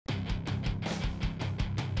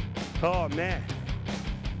Oh man.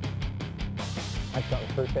 I shot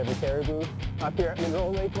the first ever caribou up here at Munroe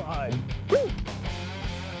Lake Lodge. Woo!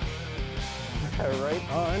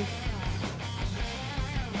 Right on.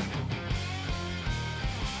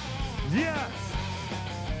 Yes!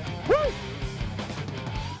 Woo!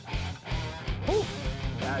 Woo!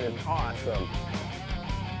 That is awesome.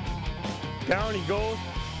 Down he goes.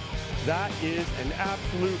 That is an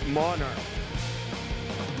absolute monarch.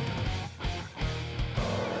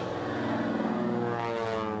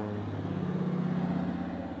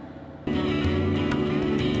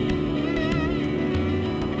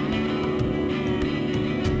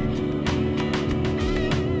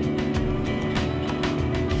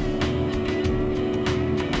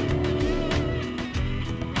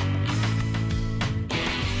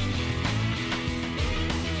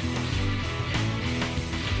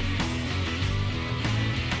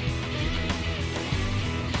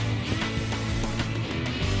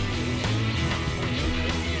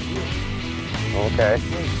 Okay.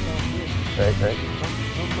 Right.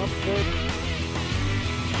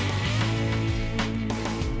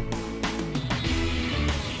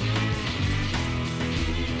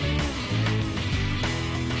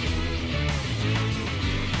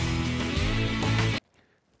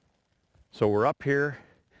 So we're up here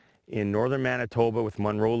in northern Manitoba with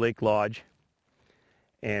Munroe Lake Lodge,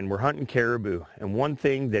 and we're hunting caribou. And one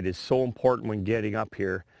thing that is so important when getting up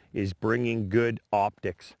here is bringing good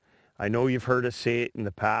optics. I know you've heard us say it in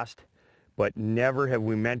the past, but never have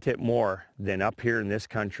we meant it more than up here in this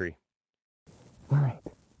country. All right.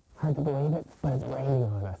 Hard to believe it, but it's raining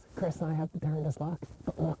on us. Chris and I have to turn this lock,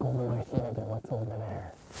 but look over my shoulder. What's over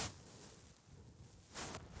there?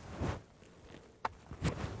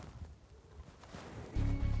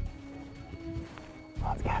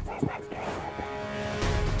 Let's get these next trees.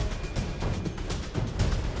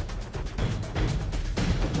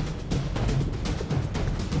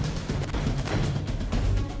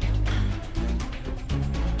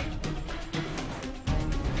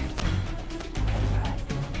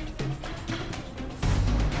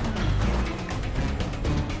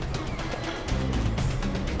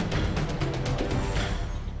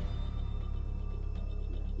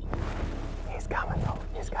 He's coming, though.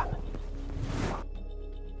 He's coming.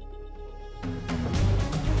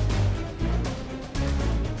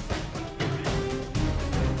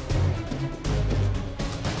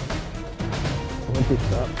 Once he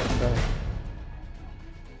stops,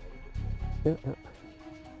 yeah.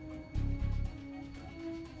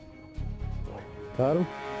 Got him?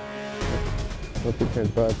 Once he turns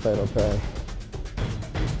broadside, I'll try.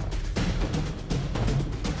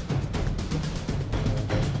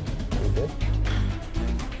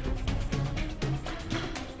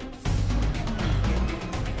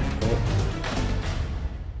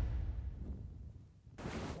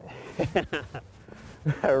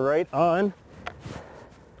 Right on.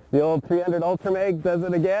 The old 300 Ultra Mag does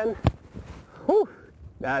it again. Whew,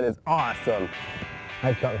 that is awesome.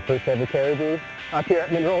 I've got the first ever caribou up here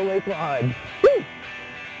at Munroe Lake Lodge. Woo!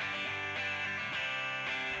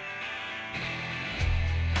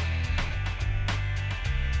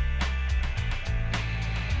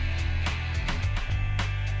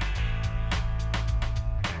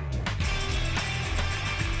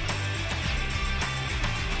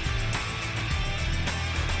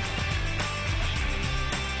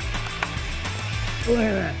 Look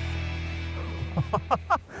at that.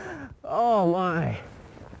 Oh my.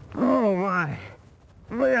 Oh my.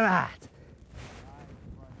 Look at that.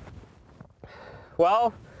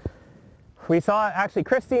 Well, we saw actually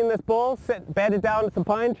Christy and this bull sit bedded down with some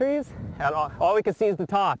pine trees, and all we could see is the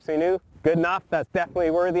top. So we knew, good enough, that's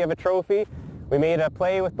definitely worthy of a trophy. We made a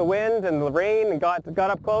play with the wind and the rain and got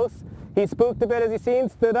up close. He spooked a bit as you seen,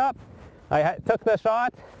 stood up. I took the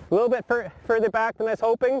shot a little bit further back than I was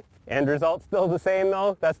hoping. End result still the same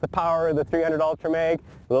though. That's the power of the 300 Ultra Mag.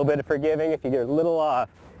 A little bit of forgiving if you get a little off.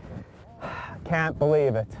 Can't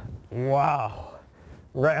believe it. Wow.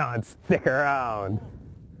 Right on, stick around.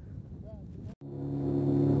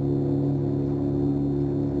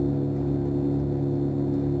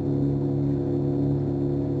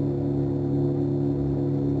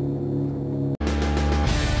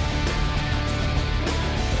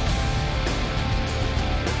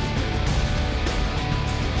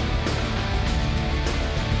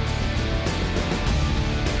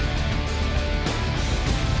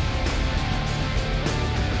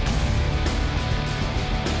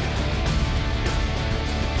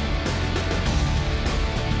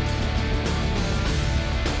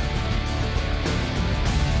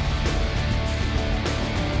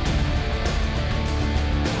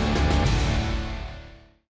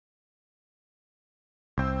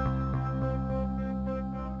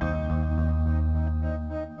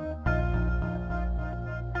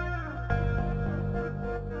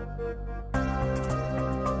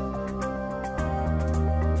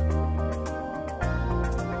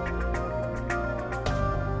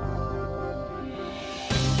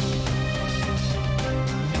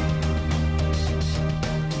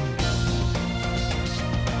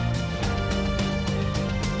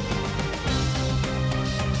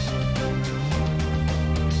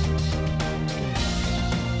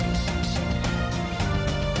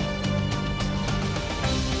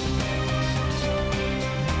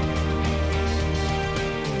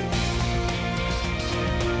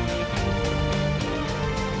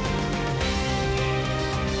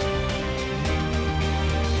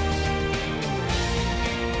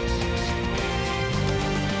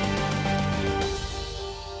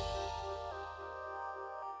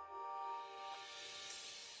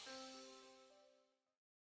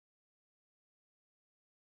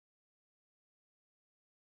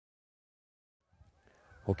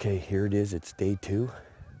 Okay, here it is. It's day two.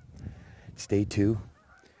 It's day two.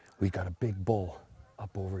 We got a big bull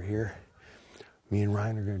up over here. Me and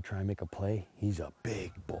Ryan are going to try and make a play. He's a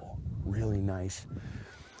big bull, really nice.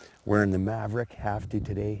 Wearing the Maverick, have to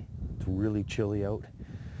today. It's really chilly out.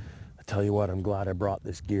 I tell you what, I'm glad I brought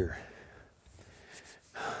this gear.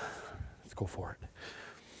 Let's go for it.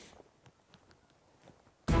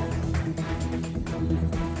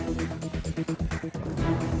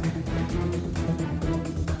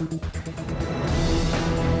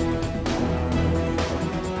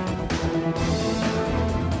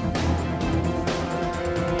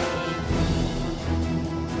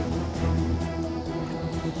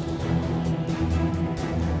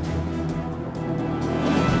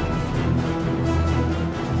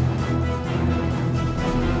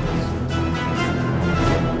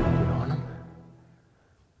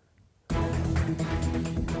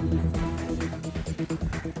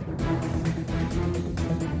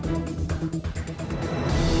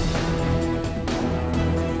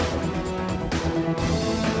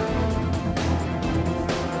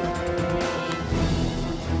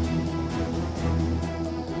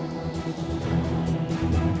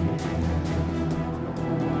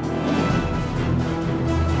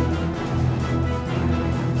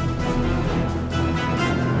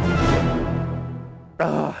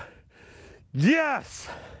 Yes!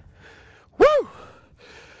 Woo!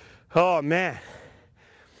 Oh man,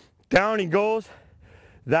 down he goes.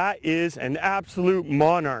 That is an absolute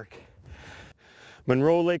monarch.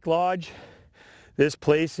 Munroe Lake Lodge, this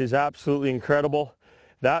place is absolutely incredible.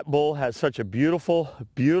 That bull has such a beautiful,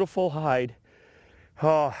 beautiful hide.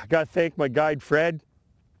 Oh, I gotta thank my guide Fred.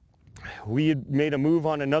 We had made a move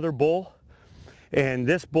on another bull, and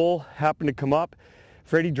this bull happened to come up.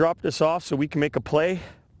 Freddie dropped us off so we can make a play.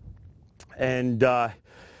 And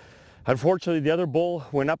unfortunately, the other bull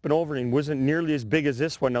went up and over and wasn't nearly as big as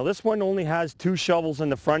this one. Now, this one only has 2 shovels in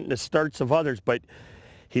the front and the starts of others, but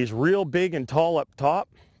he's real big and tall up top.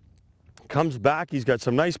 Comes back, he's got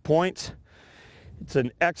some nice points. It's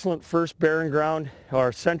an excellent first bearing ground,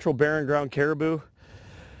 or central bearing ground caribou.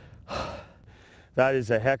 That is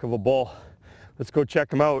a heck of a bull. Let's go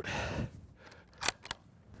check him out.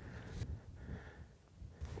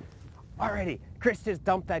 Alrighty, Chris just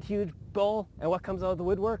dumped that huge bull, and what comes out of the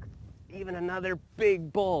woodwork? Even another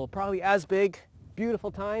big bull, probably as big.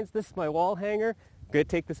 Beautiful tines. This is my wall hanger. Gonna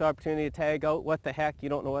take this opportunity to tag out. What the heck, you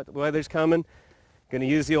don't know what the weather's coming. Gonna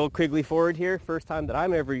use the old Quigley Ford here. First time that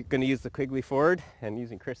I'm ever gonna use the Quigley Ford, and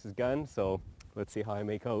using Chris's gun, so let's see how I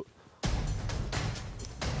make out.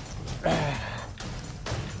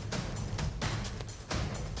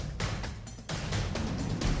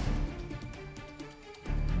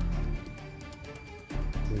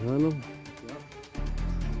 On them? Yep.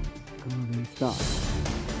 Oh, they stop.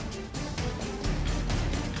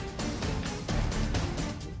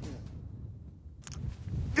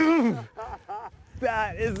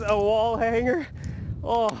 That is a wall hanger.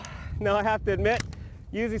 Oh, now I have to admit,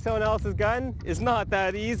 using someone else's gun is not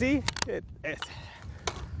that easy.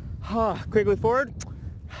 Quigley Ford,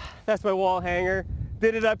 that's my wall hanger.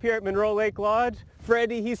 Did it up here at Munroe Lake Lodge.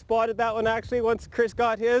 Freddie, he spotted that one actually once Chris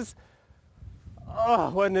got his. Oh,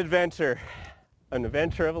 what an adventure. An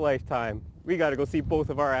adventure of a lifetime. We got to go see both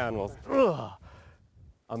of our animals. Ugh.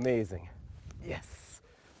 Amazing. Yes.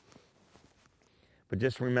 But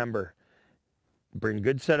just remember, bring a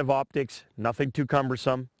good set of optics, nothing too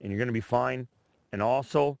cumbersome, and you're going to be fine. And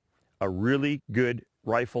also, a really good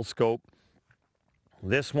rifle scope.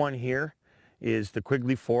 This one here is the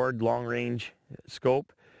Quigley Ford long-range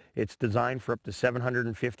scope. It's designed for up to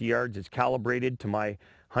 750 yards. It's calibrated to my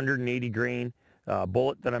 180 grain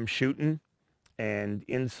bullet that I'm shooting, and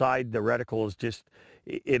inside the reticle is just,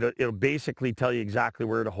 it'll basically tell you exactly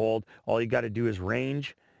where to hold. All you got to do is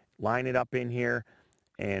range, line it up in here,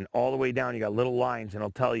 and all the way down you got little lines, and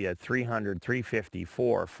it'll tell you 300, 350,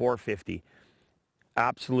 450.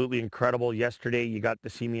 Absolutely incredible. Yesterday you got to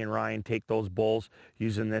see me and Ryan take those bulls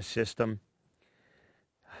using this system.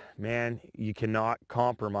 Man, you cannot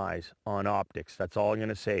compromise on optics. That's all I'm going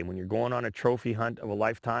to say. When you're going on a trophy hunt of a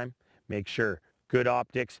lifetime, make sure good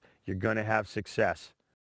optics, you're going to have success.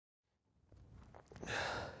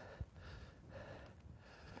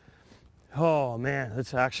 Oh man,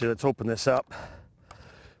 let's open this up.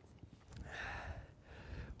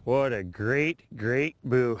 What a great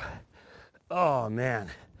boo. Oh man,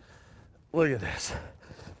 look at this.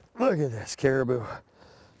 Look at this caribou.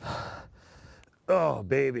 Oh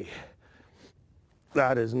baby,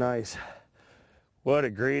 that is nice. What a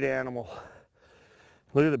great animal.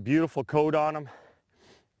 Look at the beautiful coat on him.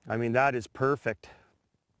 I mean, that is perfect.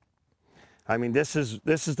 I mean, this is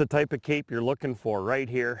the type of cape you're looking for right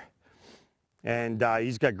here. And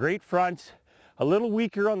he's got great fronts, a little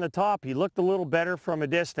weaker on the top. He looked a little better from a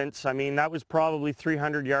distance. I mean, that was probably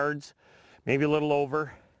 300 yards, maybe a little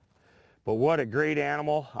over. But what a great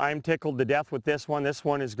animal. I'm tickled to death with this one. This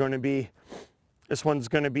one's going to be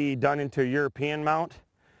done into a European mount.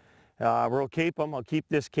 We'll cape him. I'll keep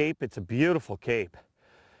this cape. It's a beautiful cape.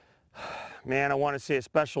 Man, I want to say a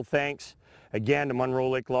special thanks again to Munroe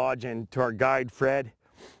Lake Lodge and to our guide, Fred.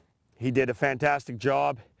 He did a fantastic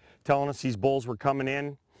job telling us these bulls were coming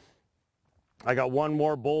in. I got one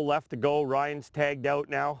more bull left to go. Ryan's tagged out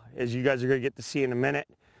now, as you guys are going to get to see in a minute.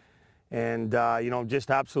 And, you know, I'm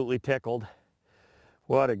just absolutely tickled.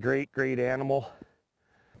 What a great, great animal.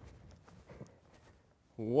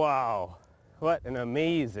 Wow, what an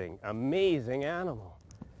amazing, amazing animal.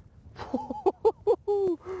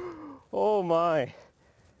 Oh my,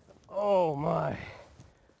 oh my,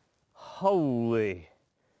 holy.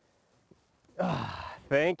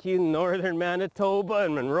 Thank you, Northern Manitoba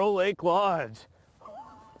and Munroe Lake Lodge.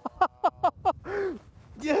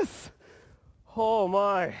 Yes, oh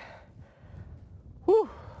my. Whew,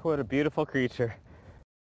 what a beautiful creature.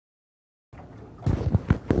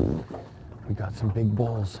 We got some big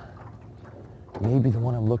bulls. Maybe the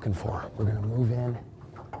one I'm looking for. We're gonna move in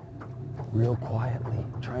real quietly,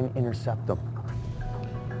 try and intercept them.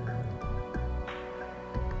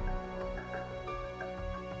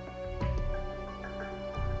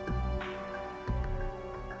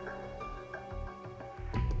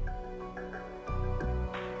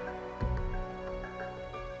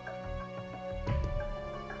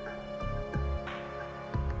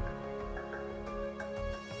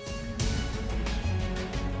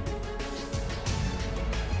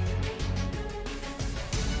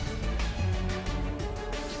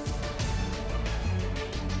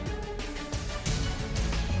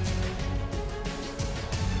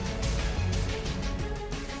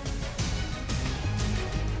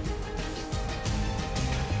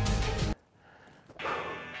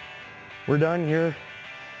 We're done here,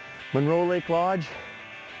 Munroe Lake Lodge.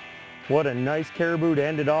 What a nice caribou to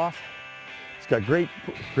end it off. It's got great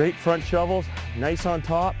front shovels, nice on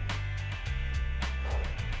top.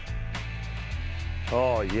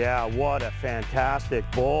 Oh yeah, what a fantastic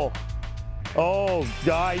bull. Oh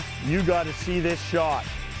guys, you got to see this shot.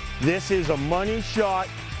 This is a money shot.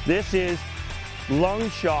 This is lung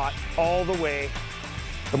shot all the way.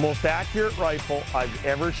 The most accurate rifle I've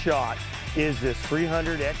ever shot is this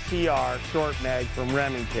 300 XCR short mag from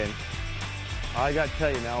Remington. I got to tell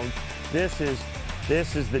you now, this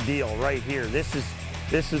is the deal right here. This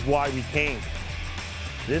is why we came.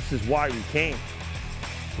 This is why we came.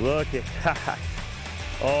 Look at that.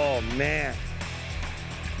 Oh man.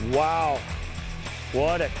 Wow.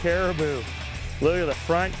 What a caribou. Look at the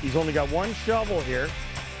front. He's only got one shovel here.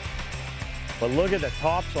 But look at the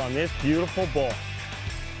tops on this beautiful bull.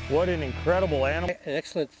 What an incredible animal. An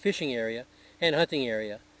excellent fishing area and hunting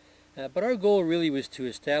area. But our goal really was to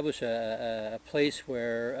establish a place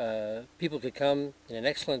where people could come in an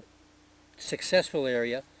excellent, successful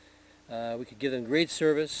area. We could give them great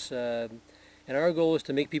service. And our goal is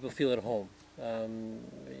to make people feel at home.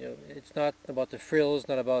 You know, it's not about the frills,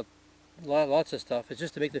 not about lots of stuff. It's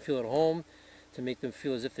just to make them feel at home, to make them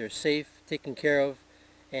feel as if they're safe, taken care of.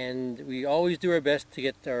 And we always do our best to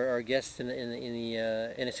get our guests in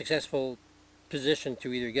a successful position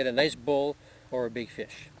to either get a nice bull or a big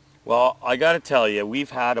fish. Well, I got to tell you,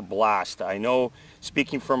 we've had a blast. I know,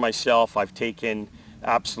 speaking for myself, I've taken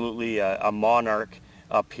absolutely a monarch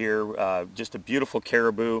up here, just a beautiful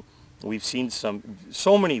caribou. We've seen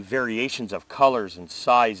so many variations of colors and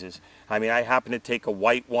sizes. I mean, I happened to take a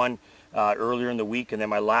white one earlier in the week, and then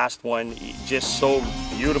my last one, just so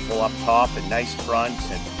beautiful up top and nice fronts,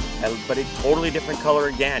 but a totally different color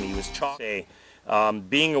again. He was chalky.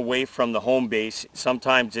 Being away from the home base,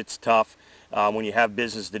 sometimes it's tough when you have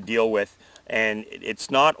business to deal with, and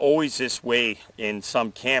it's not always this way in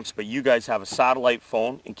some camps, but you guys have a satellite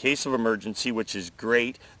phone in case of emergency, which is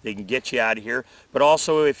great. They can get you out of here, but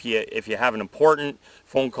also if you have an important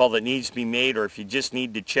phone call that needs to be made, or if you just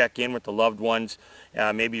need to check in with the loved ones,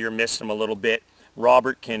 maybe you're missing them a little bit,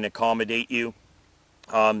 Robert can accommodate you.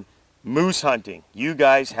 Moose hunting. You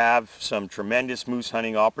guys have some tremendous moose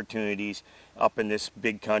hunting opportunities up in this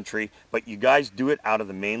big country, but you guys do it out of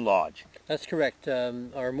the main lodge. That's correct.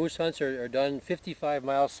 Our moose hunts are done 55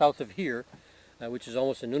 miles south of here, which is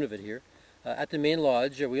almost a Nunavut here, at the main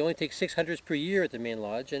lodge. We only take 6 hunters per year at the main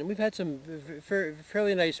lodge, and we've had some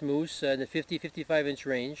fairly nice moose in the 50-55 inch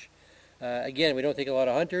range. Again, we don't take a lot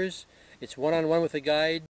of hunters. It's one-on-one with a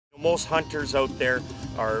guide. Most hunters out there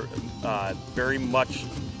are very much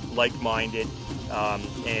like-minded,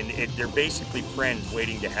 and they're basically friends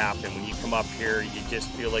waiting to happen. When you come up here, you just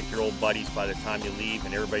feel like you're old buddies by the time you leave,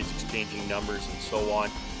 and everybody's exchanging numbers and so on.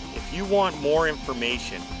 If you want more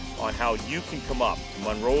information on how you can come up to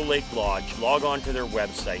Munroe Lake Lodge, log on to their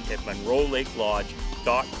website at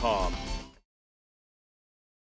munroelakelodge.com.